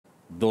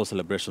those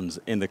celebrations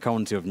in the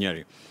county of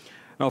Nyeri.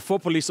 Now, 4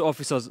 police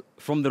officers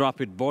from the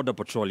Rapid Border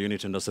Patrol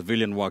Unit and a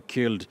civilian were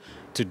killed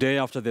today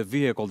after the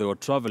vehicle they were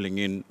traveling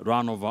in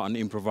ran over an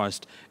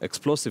improvised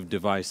explosive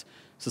device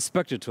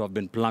suspected to have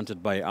been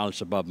planted by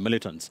Al-Shabaab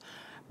militants.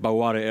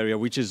 Baware area,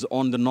 which is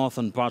on the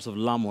northern part of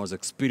Lamu, has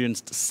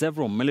experienced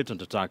several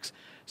militant attacks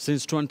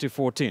since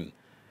 2014.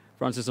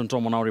 Francis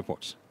Ntomo now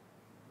reports.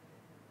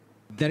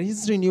 There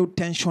is renewed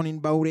tension in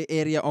Baware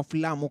area of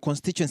Lamu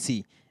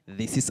constituency.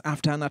 This is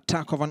after an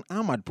attack of an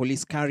armored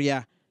police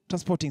carrier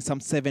transporting some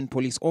 7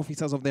 police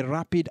officers of the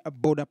Rapid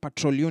Border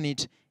Patrol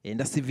Unit and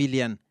a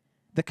civilian.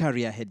 The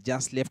carrier had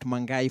just left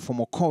Mangai for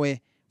Mokowe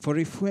for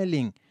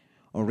refueling.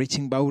 On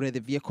reaching Bawure, the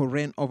vehicle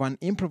ran over an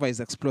improvised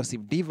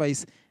explosive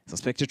device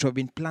suspected to have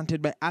been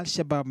planted by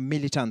Al-Shabaab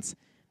militants.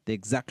 The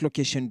exact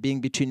location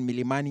being between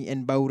Milimani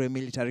and Bawure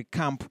military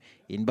camp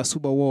in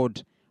Basuba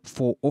Ward.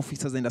 4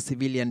 officers and a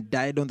civilian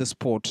died on the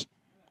spot.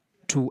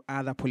 2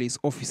 other police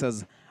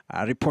officers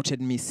are reported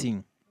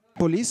missing.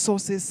 Police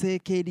sources say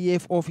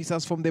KDF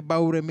officers from the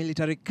Bawure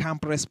military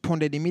camp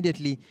responded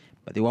immediately,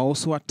 but they were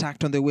also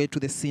attacked on the way to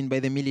the scene by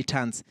the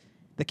militants.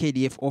 The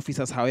KDF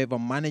officers, however,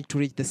 managed to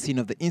reach the scene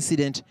of the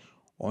incident,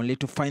 only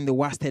to find the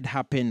worst had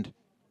happened.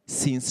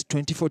 Since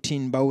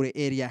 2014, Bawure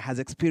area has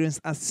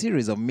experienced a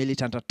series of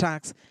militant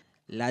attacks,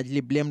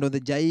 largely blamed on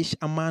the Jaish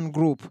Aman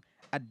group,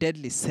 a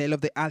deadly cell of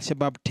the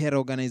Al-Shabaab terror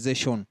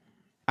organization.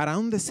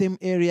 Around the same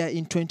area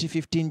in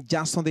 2015,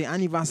 just on the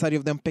anniversary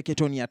of the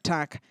Mpeketoni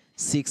attack,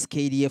 6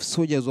 KDF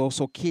soldiers were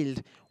also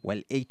killed,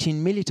 while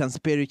 18 militants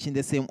perished in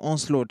the same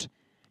onslaught.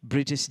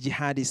 British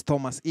jihadist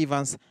Thomas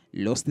Evans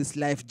lost his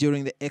life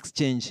during the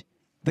exchange.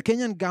 The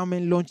Kenyan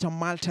government launched a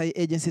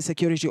multi-agency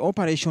security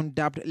operation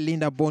dubbed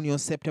Linda Boni on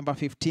September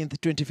 15,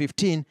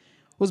 2015,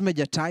 whose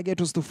major target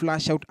was to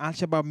flush out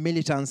Al-Shabaab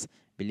militants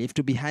believed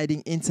to be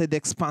hiding inside the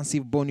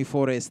expansive Boni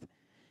forest.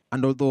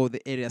 And although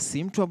the area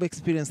seemed to have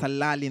experienced a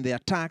lull in the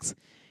attacks,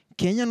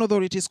 Kenyan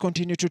authorities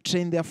continue to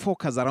train their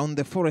focus around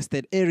the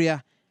forested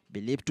area,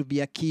 believed to be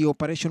a key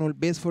operational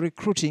base for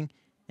recruiting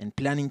and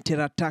planning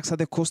terror attacks at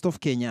the coast of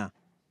Kenya.